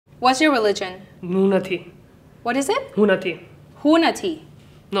What's your religion? Hunati. What is it? Hunati. Hunati.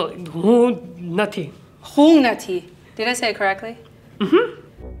 No, Hunati. Hunati. Did I say it correctly? Mm-hmm.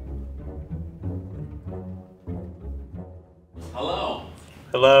 Hello.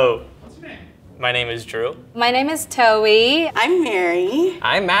 Hello. What's your name? My name is Drew. My name is Toei. I'm Mary.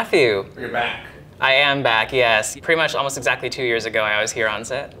 I'm Matthew. You're back. I am back, yes. Pretty much almost exactly 2 years ago I was here on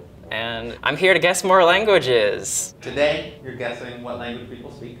set. And I'm here to guess more languages. Today, you're guessing what language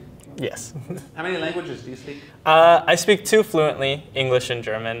people speak. Yes. How many languages do you speak? I speak 2 fluently, English and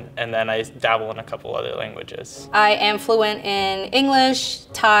German, and then I dabble in a couple other languages. I am fluent in English,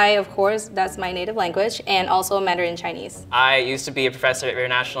 Thai, of course, that's my native language, and also Mandarin Chinese. I used to be a professor at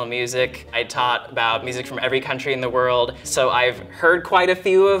International Music. I taught about music from every country in the world, so I've heard quite a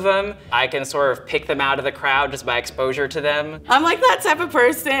few of them. I can sort of pick them out of the crowd just by exposure to them. I'm like that type of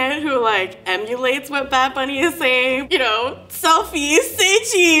person who like emulates what Bad Bunny is saying. You know, selfies, say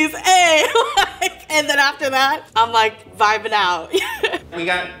cheese, hey, like, and then after that, I'm like vibing out. We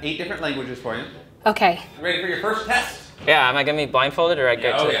got 8 different languages for you. Okay. You ready for your first test? Yeah, am I gonna be blindfolded or I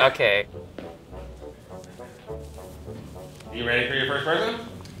go to? yeah. Okay. You ready for your first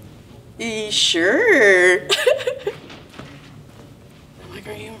person? Sure. Like,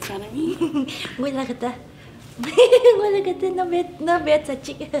 are you in front of me? Wala kata. Wala kata na bet sa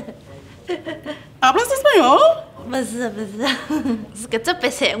chica. ¿Hablas español? Basta. Skata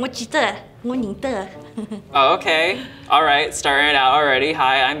pese nguchita, ngunita. Oh, okay. All right, starting it out already.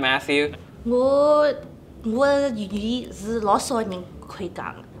 Hi, I'm Matthew. 我語語是老少人會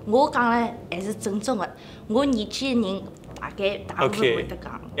講，我講咧也是正宗的，我年輕人大部分會得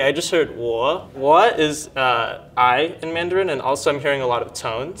講。 Yeah, I just heard 我. 我 is I in Mandarin, and also I'm hearing a lot of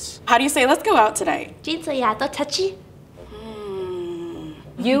tones. How do you say let's go out tonight? 今次呀都出去，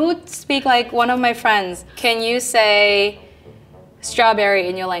 You speak like one of my friends. Can you say strawberry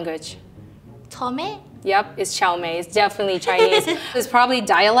in your language? 草莓。 Yep, it's Chow Mei. It's definitely Chinese. It's probably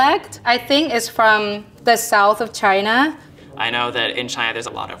dialect. I think it's from the south of China. I know that in China there's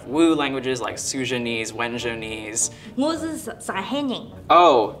a lot of Wu languages like Suzhenese, Wenzhonese. 我是上海人，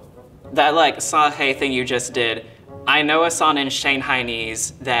 Oh, that like Shanghai thing you just did. I know a song in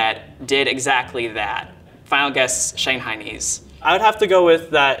Shanghainese that did exactly that. Final guess, Shanghainese. I would have to go with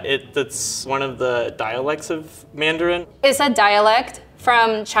that. That's one of the dialects of Mandarin. It's a dialect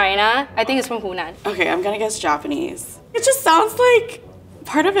from China. I think it's from Hunan. Okay, I'm gonna guess Japanese. It just sounds like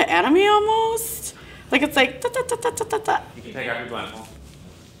part of an anime almost. Like it's like ta ta ta ta ta ta ta. You can take off your blindfold.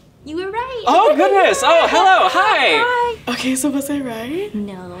 you were right. Oh goodness! Oh hello! Hi! Hi. Okay, so was I right?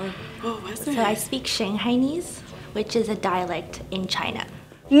 No. Oh, was So it? I speak Shanghainese, which is a dialect in China.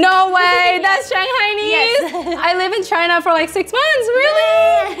 No way, that's Shanghainese? Yes. I live in China for like 6 months,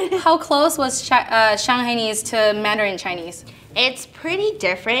 really? How close was Shanghainese to Mandarin Chinese? It's pretty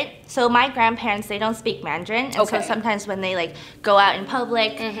different. So my grandparents, they don't speak Mandarin. And Okay. so sometimes when they like go out in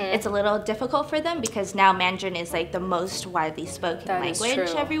public, it's a little difficult for them because now Mandarin is like the most widely spoken That is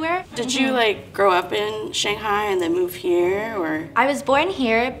language true. everywhere. Did you like grow up in Shanghai and then move here, or? I was born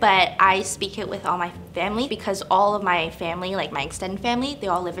here, but I speak it with all my family because all of my family, like my extended family, they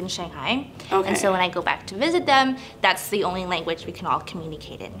all live in Shanghai. Okay. And so when I go back to visit them, that's the only language we can all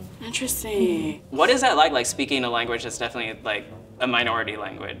communicate in. Interesting. What is that like speaking a language that's definitely like a minority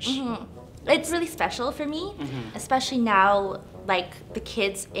language? It's really special for me, especially now like the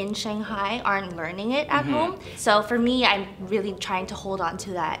kids in Shanghai aren't learning it at home. So for me, I'm really trying to hold on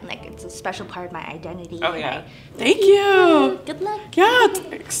to that. And like it's a special part of my identity. Oh, and yeah. Thank you. Good luck. Yeah,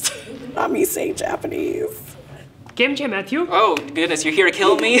 thanks. Not me saying Japanese. કેમ છે Matthew? Oh goodness, you're here to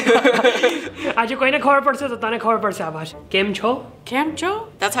kill me? આજે કોઈને ખબર પડશે તો તને ખબર પડશે આ ભાષા. કેમ છો? Camjo?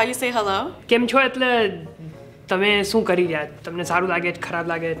 That's how you say hello? કેમ છો એટલે તમે શું કરી રહ્યા? તમને સારું લાગે છે, ખરાબ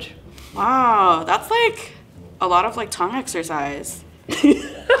લાગે છે? Wow, that's like a lot of like tongue exercise.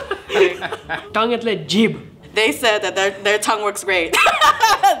 Tongue એટલે જીભ. They said that their tongue works great.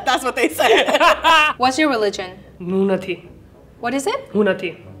 That's what they said. What's your religion? હું નથી. What is it? હું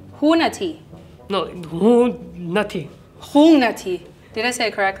નથી. Hunati. No, હું નથી. Hunati. Did I say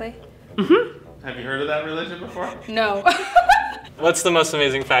it correctly? Have you heard of that religion before? No. What's the most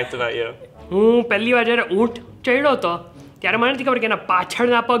amazing fact about you? હું પહેલી વાર જ્યારે ઊંટ ચડ્યો હતો ત્યારે મને નથી ખબર કે એના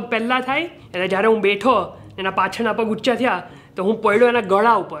પાછળના પગ પહેલા થાય એટલે જ્યારે હું બેઠો એના પાછળના પગ ઊંચા થયા તો હું પડ્યો એના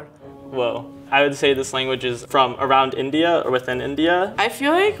ગળા ઉપર. Whoa. I would say this language is from around India or within India. I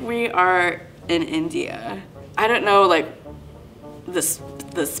feel like we are in India. I don't know like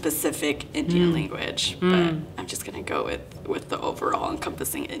the specific Indian language, but I'm just gonna go with the overall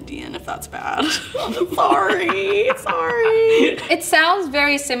encompassing Indian if that's bad. Sorry. It sounds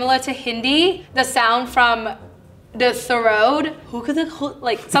very similar to Hindi. The sound from the throat.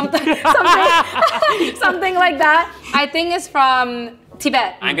 Like something, something like that. I think it's from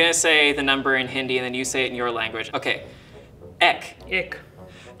Tibet. I'm gonna say the number in Hindi and then you say it in your language. Okay. Ek. Ik.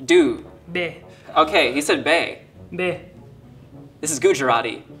 Do. Be. Okay, he said bay. Be. This is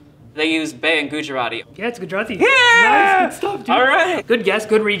Gujarati. They use bay in Gujarati. Yeah, it's Gujarati. Yeah! Nice, good stuff, dude. All right. Good guess,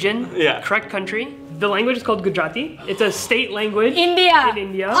 good region. Yeah. Correct country. The language is called Gujarati. It's a state language India. in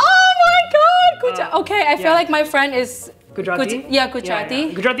India. Oh my God, okay, I feel yeah. like my friend is Gujarati? Gujarati.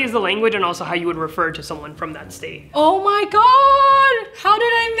 Yeah. Gujarati is the language and also how you would refer to someone from that state. Oh my God, how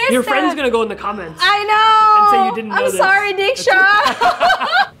did I miss Your that? friend's gonna go in the comments. I know. And say you didn't know I'm this. sorry, Diksha.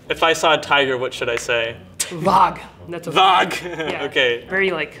 If I saw a tiger, what should I say? Vag. That's a Vag. Yeah. Okay.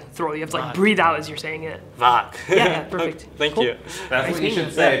 Very like throw. You have to like breathe out as you're saying it. Vag. Yeah, perfect. Thank Cool. you. That's what you meeting should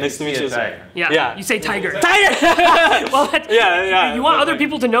you. say. Yeah, nice to meet you. Yeah. Yeah. You say tiger. Tiger! Well, that, Yeah. You want other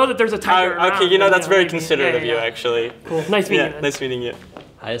people to know that there's a tiger. Okay, around, you know, that's very what I mean? considerate of you, Yeah. actually. Cool. Nice meeting Yeah, you. nice meeting you.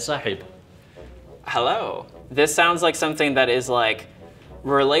 Hi, Sahib. Hello. This sounds like something that is like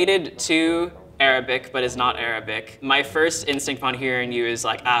related to Arabic, but is not Arabic. My first instinct upon hearing you is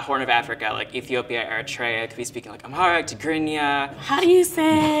like, Horn of Africa, like Ethiopia, Eritrea, could be speaking like Amharic, Tigrinya. How do you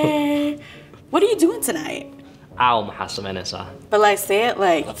say? What are you doing tonight? Ow, محاسبينيسا. But like say it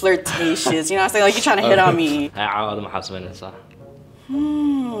like flirtatious. You know what I'm saying? Like you're trying to hit on me. Ow, محاسبينيسا.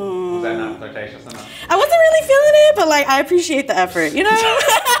 Is that not flirtatious enough? I wasn't really feeling it, but like I appreciate the effort. You know?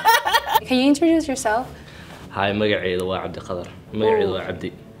 Can you introduce yourself? Hi, مقعد وعبد قدر. مقعد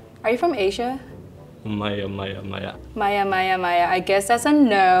وعبدي. Are you from Asia? Maya. Maya. I guess that's a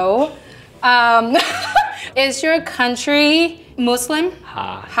no. Is your country Muslim?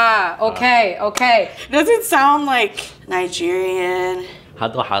 Ha. Okay. Does it sound like Nigerian?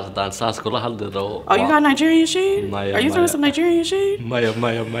 هاد واحد دان ساس كله هاد درو. Oh, you got Nigerian shade? Maya, Are you throwing Maya. some Nigerian shade? Maya. I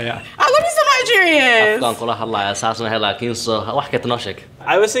love me some Nigerians. أفغان كله هلا أساسنا هلا كينسو وحكة نوشك.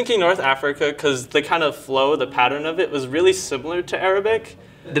 I was thinking North Africa because the kind of flow, the pattern of it was really similar to Arabic.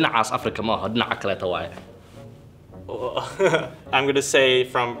 دنعاس أفريقيا ما هو دنع أكلة تواي. I'm gonna say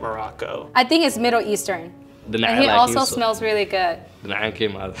from Morocco. I think it's Middle Eastern. دنع And he هلا also كينسو. smells really good. دنعين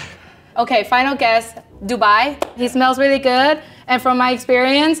كيم هذا. Okay, final guess, Dubai. He smells really good. And from my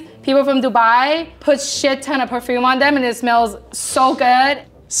experience, people from Dubai put shit ton of perfume on them and it smells so good.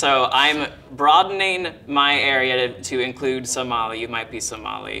 So I'm broadening my area to include Somali. You might be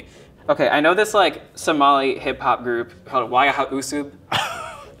Somali. Okay, I know this like Somali hip hop group called Wayaha Usub.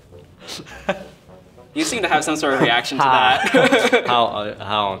 You seem to have some sort of reaction to that.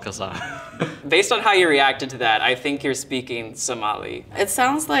 How كسا. Based on how you reacted to that, I think you're speaking Somali. It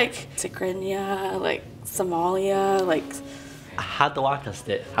sounds like Tigrinya, like Somalia, like. هاد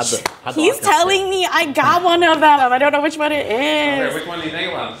واكستي. He's telling me I got one of them. I don't know which one it Okay, is. which one do you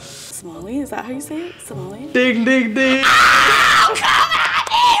think it was? Somali? Is that how you say it? Somali? Ding. Oh, come on!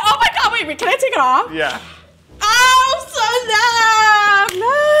 Oh my god, wait, can I take it off? Yeah. Oh, so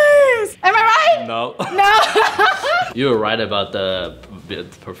nice! Am I right? No. No. You were right about the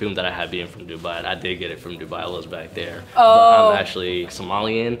perfume that I had being from Dubai. I did get it from Dubai. I was back there. Oh. But I'm actually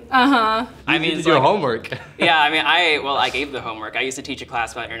Somalian. I mean, You it's did your like- homework. Yeah, I mean, I gave the homework. I used to teach a class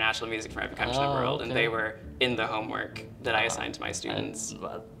about international music from every country in the world, and okay. they were in the homework that I assigned to my students.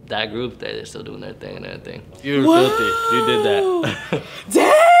 But that group, they're still doing their thing and everything. You're filthy. You did that.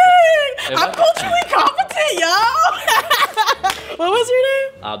 Dang! I'm culturally competent, yo! What was your name?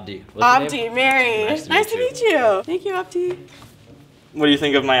 Abdi. What's your Abdi, name? Mary. Nice to meet you. Thank you, Abdi. What do you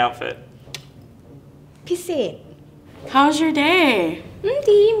think of my outfit? พิเศษ How's your day?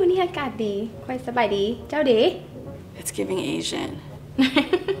 ดีมื้อนี้อากาศดีค่อยสบายดีเจ้าเด้ It's giving Asian.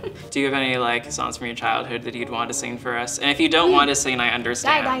 Do you have any like songs from your childhood that you'd want to sing for us? And if you don't want to sing, I ได้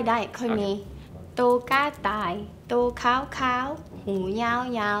understand. ค่อยมีโตกาตายโตขาวขาวหูยาว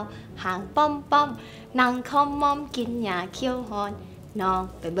ยาวหางป้อมป้อมนางคอมมอมกินหญ้าเคี้ยวหอนน้อง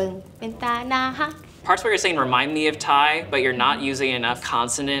ไปเบิ่งเป็นตาหน้าฮัก Parts where you're saying remind me of Thai, but you're not using enough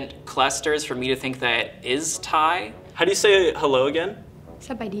consonant clusters for me to think that is Thai. How do you say hello again? ส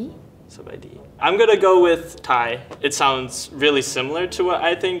บายดี Sabaidi. I'm gonna go with Thai. It sounds really similar to what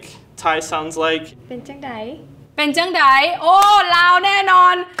I think Thai sounds like. เป็นจังได เป็นจังไดโอ้ลาวแน่นอ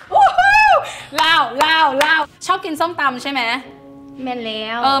นวู้ฮู้ลาวชอบกินส้มตำใช่ไหม แม่นแล้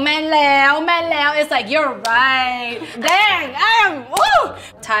ว แม่นแล้ว it's like you're right dang woo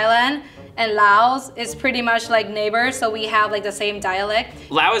Thailand and Laos is pretty much like neighbors, so we have like the same dialect.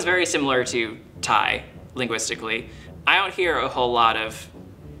 Lao is very similar to Thai linguistically. I don't hear a whole lot of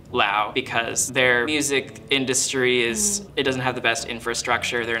Lao because their music industry it doesn't have the best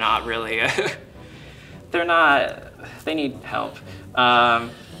infrastructure. They're not really, they need help.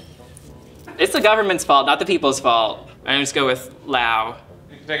 It's the government's fault, not the people's fault. I'm just go with Lao.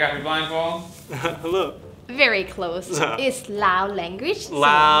 You can take off your blindfold. Hello. Very close. It's Lao language. So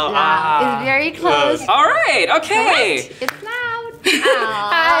Lao, Lao is very close. All right, okay. Correct. It's loud.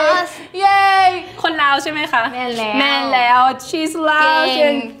 Yay คนลาวใช่ไหมคะ แม่นแล้ว แม่นแล้ว she's loud เก่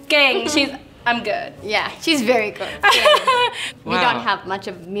ง เก่ง she's I'm good Yeah, she's very good. We Wow. don't have much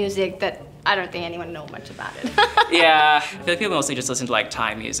of music that I don't think anyone know much about it. Yeah, I feel like people mostly just listen to like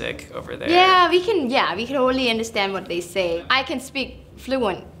Thai music over there. We can only understand what they say. I can speak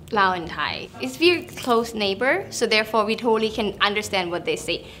fluent Lao and Thai. It's very close neighbor, so therefore we totally can understand what they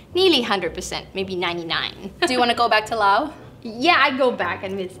say. Nearly 100%, maybe 99. do you want to go back to Lao Yeah, I go back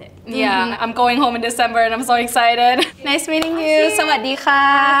and visit. Yeah, I'm going home in December and I'm so excited. Nice meeting you. สวัสดีค่ะ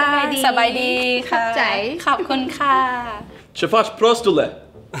สบายดีค่ะ ขอบใจ ขอบคุณค่ะ Ce faci, prostule?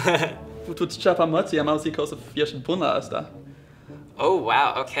 Tu ceapa mății, am auzit că o să fie și bun la asta. Oh, wow,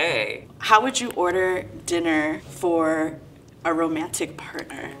 okay. How would you order dinner for a romantic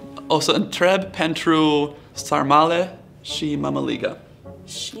partner? O să întreb pentru sarmale și mămăligă.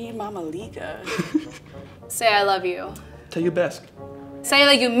 She mamaliga. Say I love you. Te iubesc. Say it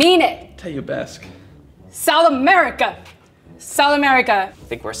like you mean it. Te iubesc. South America. South America. I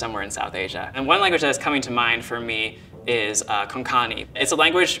think we're somewhere in South Asia. And one language that's coming to mind for me is Konkani. It's a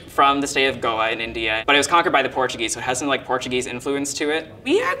language from the state of Goa in India, but it was conquered by the Portuguese, so it has some like Portuguese influence to it.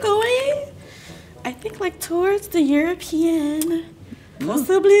 We are going, I think, like towards the European,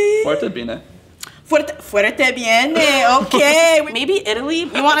 possibly. Foarte bine. Fuerte biene, okay. Maybe Italy.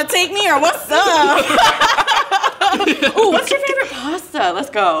 You want to take me or what's up? Ooh, what's your favorite pasta?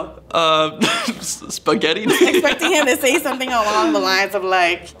 Let's go. Spaghetti. Expecting him to say something along the lines of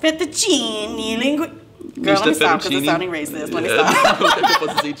like fettuccine, Girl, let me stop because it's sounding racist. Let me stop. Nu cred că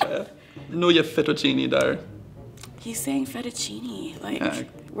poți zice aia. Nu e fettuccine, dar... He's saying fettuccine. Like, Yeah.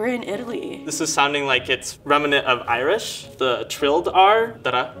 we're in Italy. This is sounding like it's remnant of Irish, the trilled R.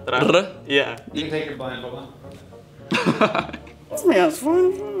 Da-da, da-da. R? Yeah. You can take your blindfold off. This man's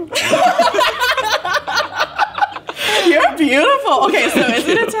fun. You're beautiful. Okay, so is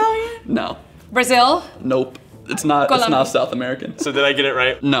it Italian? No. Brazil. Nope. It's not South American. So did I get it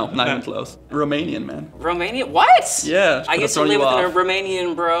right? No, not even close. Romanian, man. Romania? What? Yeah, I could've used to thrown live you with a off. Romanian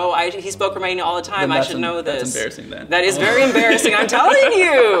bro. He spoke Romanian all the time. Then I should know this. That's embarrassing then. That is very embarrassing, I'm telling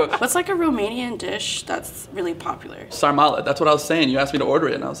you. What's like a Romanian dish that's really popular? Sarmale, that's what I was saying. You asked me to order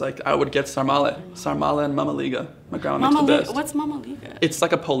it, and I was like, I would get sarmale. Sarmale and mamaliga. My grandma makes the best. What's mamaliga? It's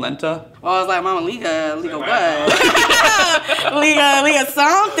like a polenta. Well, I was like, mamaliga, liga what? liga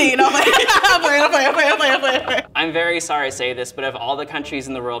something. I'm like, play. I'm very sorry to say this, but of all the countries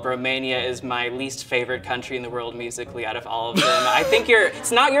in the world, Romania is my least favorite country in the world musically out of all of them. I think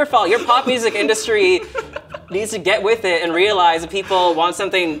it's not your fault. Your pop music industry needs to get with it and realize that people want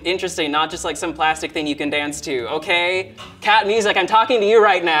something interesting, not just like some plastic thing you can dance to, okay? Cat music, I'm talking to you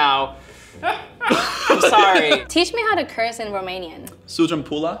right now. I'm sorry. Teach me how to curse in Romanian. Sujam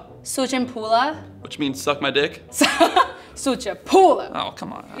pula, Sucem pula. which means suck my dick. Suce pula. Oh,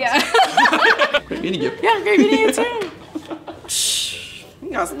 come on. Yeah. Great meeting you. Yeah, great meeting you too.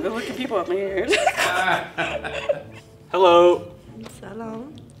 You got some good looking people up in here. Hello.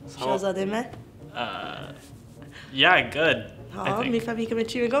 سلام شاهزاده من Yeah, good. I ها think. میفهمی که من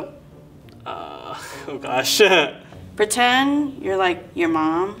چی میگم Oh gosh. Pretend you're like your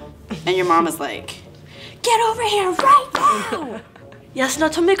mom, and your mom is like, get over here right now. یاسنا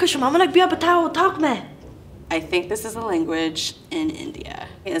تو میکشم مامانک بیا به تا اتاق من I think this is a language in India.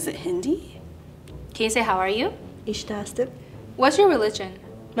 Is it Hindi? Can you say how are you? ایشته هستم What's your religion?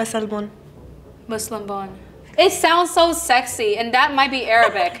 مسلمان Muslim born. It sounds so sexy, and that might be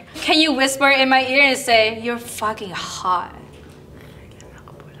Arabic. Can you whisper in my ear and say, you're fucking hot?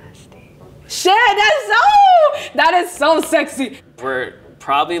 Shit, that is so sexy. We're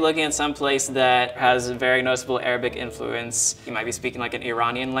probably looking at some place that has a very noticeable Arabic influence. You might be speaking like an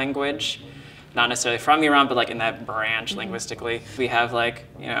Iranian language. Not necessarily from Iran, but like in that branch linguistically. We have like,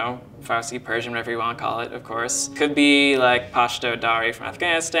 you know, Farsi, Persian, whatever you want to call it, of course. Could be like Pashto Dari from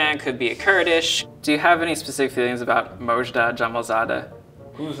Afghanistan, could be a Kurdish. Do you have any specific feelings about Mojda Jamalzadeh?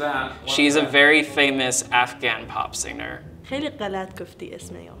 Who's that? What's She's a that? very famous Afghan pop singer. خیلی غلط گفتی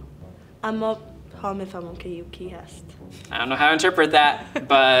اسمیو اما ها میفهمم که کی هست I don't know how to interpret that,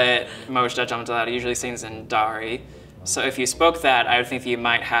 but Mojda Jamalzadeh usually sings in Dari. So if you spoke that, I would think that you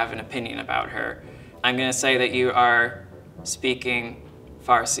might have an opinion about her. I'm gonna say that you are speaking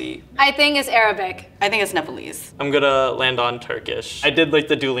Farsi. I think it's Arabic. I think it's Nepalese. I'm gonna land on Turkish. I did like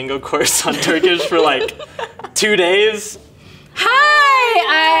the Duolingo course on Turkish for like 2 days.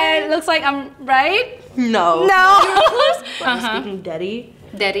 Hi! Looks like I'm right? No No! I'm speaking Dari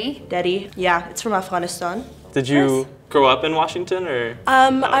Dedi. Dedi. Yeah, it's from Afghanistan. Did you grow up in Washington or I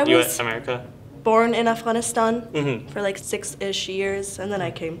was US, America? born in Afghanistan Mhm. for like 6-ish years, and then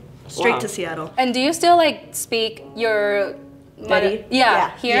I came straight Wow. to Seattle. And do you still like speak your Dedi? Yeah,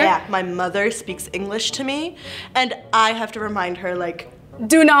 here? Yeah, my mother speaks English to me, and I have to remind her, like,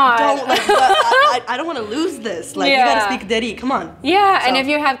 Do not. don't, like, I don't want to lose this. Like, you Yeah. gotta speak Dedi, come on. Yeah, and So- if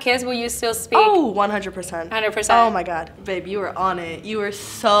you have kids, will you still speak? Oh, 100%. 100%. Oh my god. Babe, you were on it. You were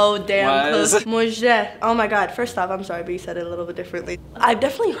so damn Was. close. Mujhe. Oh my god. First off, I'm sorry, but you said it a little bit differently. I've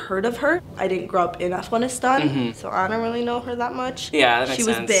definitely heard of her. I didn't grow up in Afghanistan, so I don't really know her that much. Yeah, that makes She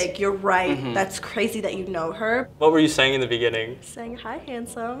was sense. big. You're right. That's crazy that you know her. What were you saying in the beginning? Saying hi,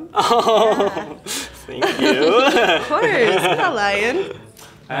 handsome. Oh, thank you. Of course. I'm not lying.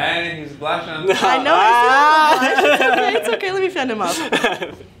 And he's blushing. I know. I see the blush. It's okay. Let me fend him off.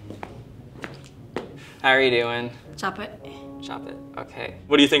 How are you doing? Capek. Chop it. Okay.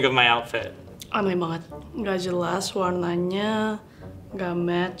 What do you think of my outfit? Aneh banget. Nggak jelas warnanya, nggak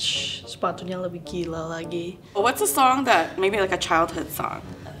match, sepatunya lebih gila lagi. What's a song that maybe like a childhood song?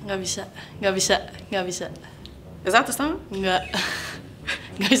 Nggak bisa, nggak bisa, nggak bisa. Is that the song? Nggak,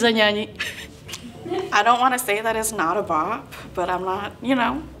 nggak bisa nyanyi. I don't want to say that it's not a bop, but I'm not, you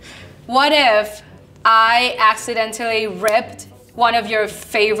know. What if I accidentally ripped one of your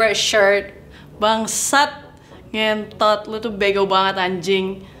favorite shirt? Bangsat, ngentot, lu tuh bego banget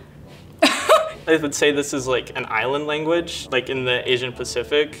anjing. I would say this is like an island language, like in the Asian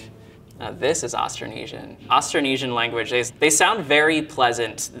Pacific. This is Austronesian. Austronesian language, they sound very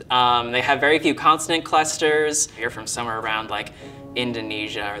pleasant. They have very few consonant clusters. You're from somewhere around like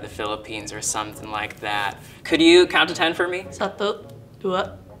Indonesia or the Philippines or something like that. Could you count to 10 for me? 1, 2, 3,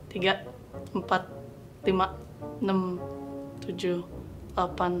 4, 5, 6, 7, 8, 9,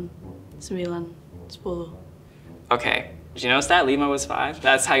 10. Okay. Did you notice that Lima was 5?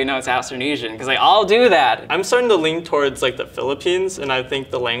 That's how you know it's Austronesian, because they all do that. I'm starting to lean towards like the Philippines, and I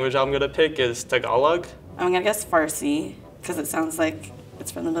think the language I'm gonna pick is Tagalog. I'm gonna guess Farsi, because it sounds like it's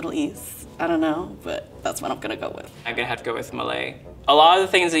from the Middle East. I don't know, but that's what I'm gonna go with. I'm gonna have to go with Malay. A lot of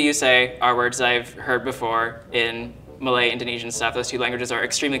the things that you say are words I've heard before in Malay, Indonesian stuff. Those two languages are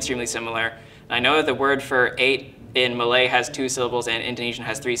extremely, extremely similar. And I know that the word for 8 in Malay has 2 syllables and Indonesian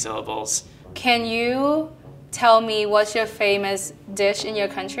has 3 syllables. Can you tell me what's your famous dish in your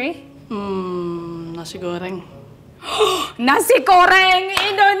country? Nasi goreng. Nasi goreng,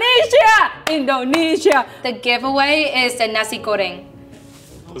 Indonesia! Indonesia! The giveaway is the nasi goreng.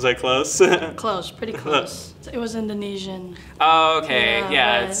 Was I close? Close, pretty close. It was Indonesian. Oh, okay.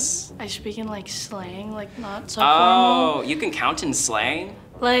 Yeah, but it's... I speak in like slang, like not so Oh, formal. you can count in slang?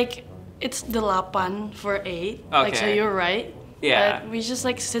 Like, it's 8 for 8. Like, so Okay. you're right. Yeah. But we just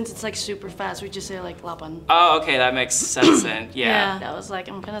like, since it's like super fast, we just say like 8. Oh, okay, that makes sense then. Yeah. I was like,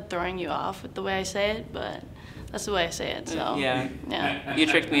 I'm kind of throwing you off with the way I say it, but that's the way I say it, so. Yeah. Yeah. You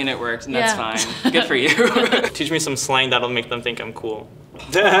tricked me and it worked, and that's Yeah. fine. Good for you. Teach me some slang that'll make them think I'm cool.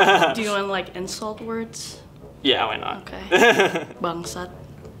 Do you want like insult words? Yeah, why not? Okay. Bangsat.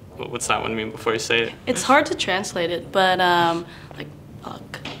 What's that one mean before you say it? It's hard to translate it, but like,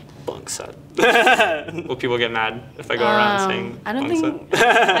 fuck. Bangsat. Will people get mad if I go around saying I don't bangsat? think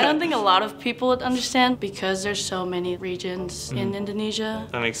I don't think a lot of people would understand because there's so many regions in Indonesia.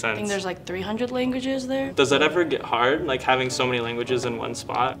 That makes I think sense. there's like 300 languages there. Does that ever get hard, like having so many languages in one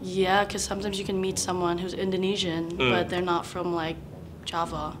spot? Yeah, because sometimes you can meet someone who's Indonesian, but they're not from like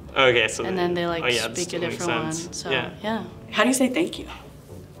Java. Okay, so And then they like oh, yeah, that speak a still makes different one. sense. So Yeah. yeah. How do you say thank you?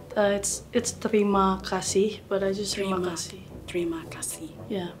 It's terima kasih, but I just terima kasih. Terima kasih.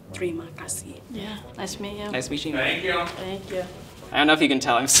 Yeah. Terima kasih. Yeah. Nice to meet you. Nice meeting you. Thank you. Thank you. I don't know if you can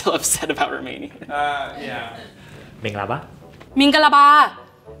tell, I'm still upset about Romania. Yeah. Minglaba. Mingalaba!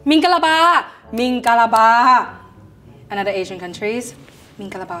 Mingalaba! Mingalaba! Another Asian countries.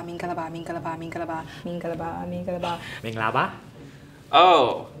 Mingalaba, Mingalaba, Mingalaba, Mingalaba, Mingalaba, Mingalaba. Minglaba.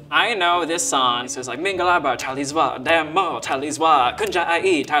 Oh, I know this song. So it's like Mingalaba, Talizwa, Demo, Talizwa,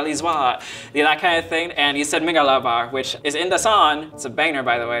 Kunjai, Talizwa, that kind of thing. And you said Mingalaba, which is in the song. It's a banger,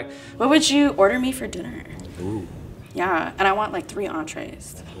 by the way. What would you order me for dinner? Ooh. Yeah, and I want like 3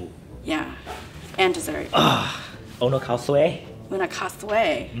 entrees. Ooh. Yeah, and dessert. Ono kausue. Una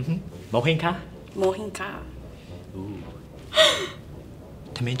kasue. Mohinka. Mohinka. Ooh.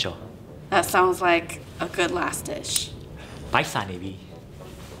 Tamincho. That sounds like a good last dish. Paisa maybe.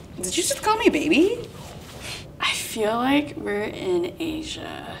 Did you just call me baby? I feel like we're in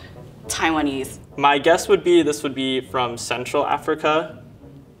Asia. Taiwanese. My guess would be this would be from Central Africa.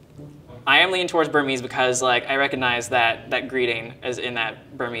 I am leaning towards Burmese because like I recognize that greeting is in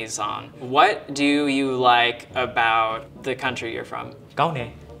that Burmese song. What do you like about the country you're from? ကောင်းတယ်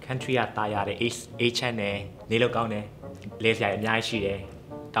country ကတာရတယ် H channel နေလို့ကောင်းတယ်လဲစရာအများကြီးရှိတယ်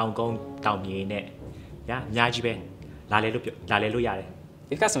တောင်ကုန်းတောင်မြေနဲ့ညာအများကြီးပဲလာလဲလို့ရတယ်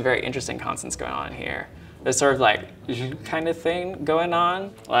You've got some very interesting consonants going on here. There's sort of like kind of thing going on.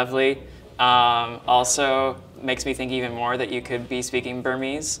 Lovely. Also makes me think even more that you could be speaking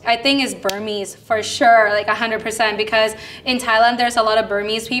Burmese. I think it's Burmese for sure, like 100%, because in Thailand there's a lot of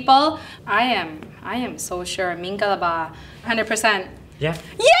Burmese people. I am so sure. Mingalaba, 100%. Yeah.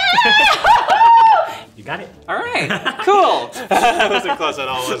 Yeah! You got it. All right, cool. I wasn't close at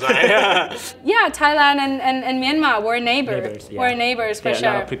all, was I? Yeah, Thailand and Myanmar, we're neighbors. Yeah. We're neighbors for A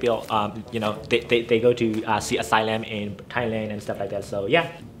sure. lot of people, you know, they go to see asylum in Thailand and stuff like that. So yeah.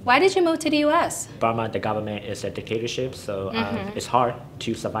 Why did you move to the US? Burma, the government is a dictatorship, so it's hard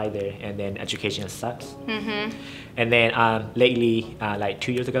to survive there, and then education sucks. And then lately, like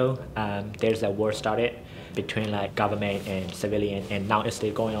 2 years ago, there's a war started between like government and civilian, and now it's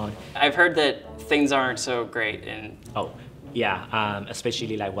still going on. I've heard that things aren't so great in. Oh, yeah,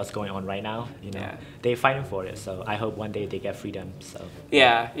 especially like what's going on right now. You know, they're fighting for it. So I hope one day they get freedom. So.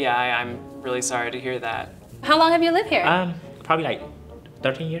 Yeah, I'm really sorry to hear that. How long have you lived here? Probably like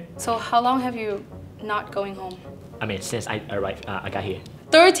 13 years. So how long have you not going home? I mean, since I arrived, I got here.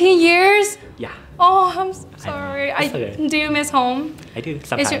 13 years? Yeah. Oh, I'm sorry. Okay. Do you miss home? I do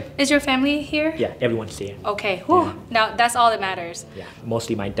sometimes. Is your family here? Yeah, everyone's here. Okay. Whew. Now that's all that matters. Yeah.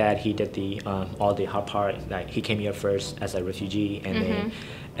 Mostly my dad. He did the all the hard part. Like he came here first as a refugee, and then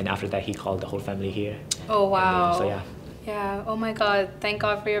and after that he called the whole family here. Oh wow. Then, so yeah. Yeah. Oh my God. Thank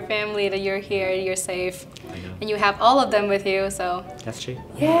God for your family that you're here. You're safe. I know. And you have all of them with you. So. That's true.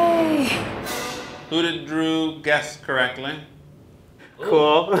 Yay. Who did Drew guess correctly?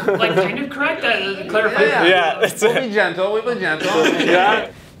 Cool. Like kind of correct. Clarify. Yeah. We'll be gentle. We'll be gentle. Yeah.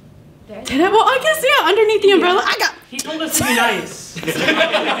 Did I? Well, I guess, yeah, underneath the umbrella, I got. He told us to be nice. You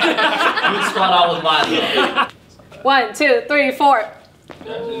spot out with mine. 1, 2, 3, 4.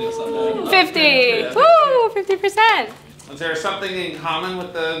 50. Woo! 50%. Was there something in common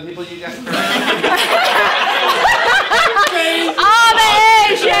with the people you guessed correctly? All the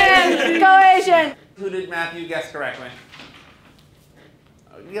Asians! Go Asian! Who did Matthew guess correctly?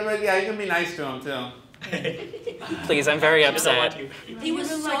 Yeah, you can be nice to him too. Please, I'm very upset. He was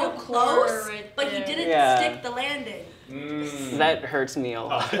so close, but he didn't stick the landing. That hurts me a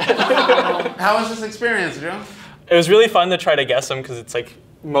lot. How was this experience, Drew? It was really fun to try to guess them because it's like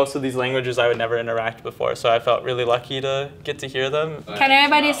most of these languages I would never interact before, so I felt really lucky to get to hear them. Can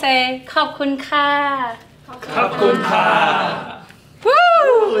everybody say ขอบคุณค่ะ ขอบคุณค่ะ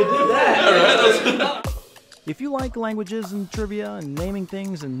Woo! We did that. If you like languages and trivia and naming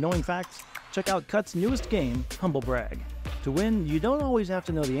things and knowing facts, check out Cut's newest game, Humble Brag. To win, you don't always have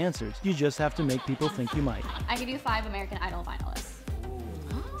to know the answers, you just have to make people think you might. I could do 5 American Idol finalists.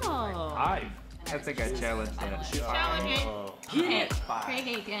 Oh. 5. That's a good challenge. Craig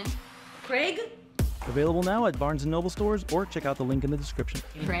Aiken. Craig? Available now at Barnes & Noble stores or check out the link in the description.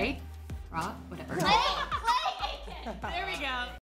 Craig? Rock? Whatever. Clay Aiken! There we go.